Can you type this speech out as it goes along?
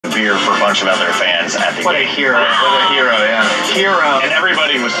beer for a bunch of other fans at the What a game. hero. What a hero, yeah. Hero. And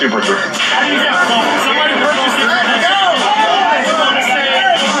everybody was super thrilled.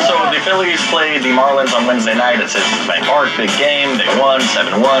 So the Phillies played the Marlins on Wednesday night at Citizens Bank Park. Big game. They won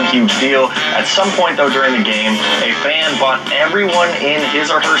 7-1. Huge deal. At some point, though, during the game, a fan bought everyone in his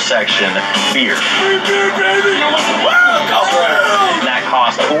or her section beer. That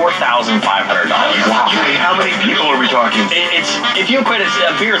cost $4,500. Wow. How many people are we talking? It's if you equate it,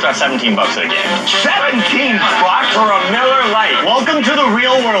 a beer is about $17 at a game. $17 for a Miller Lite. Welcome to the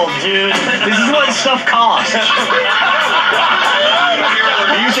real world, dude. This is what stuff costs.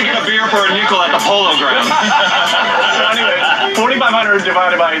 You used to get a beer for a nickel at the Polo Grounds. So anyway, 4,500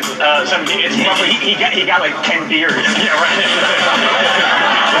 divided by 17. It's roughly He got like 10 beers. yeah, right.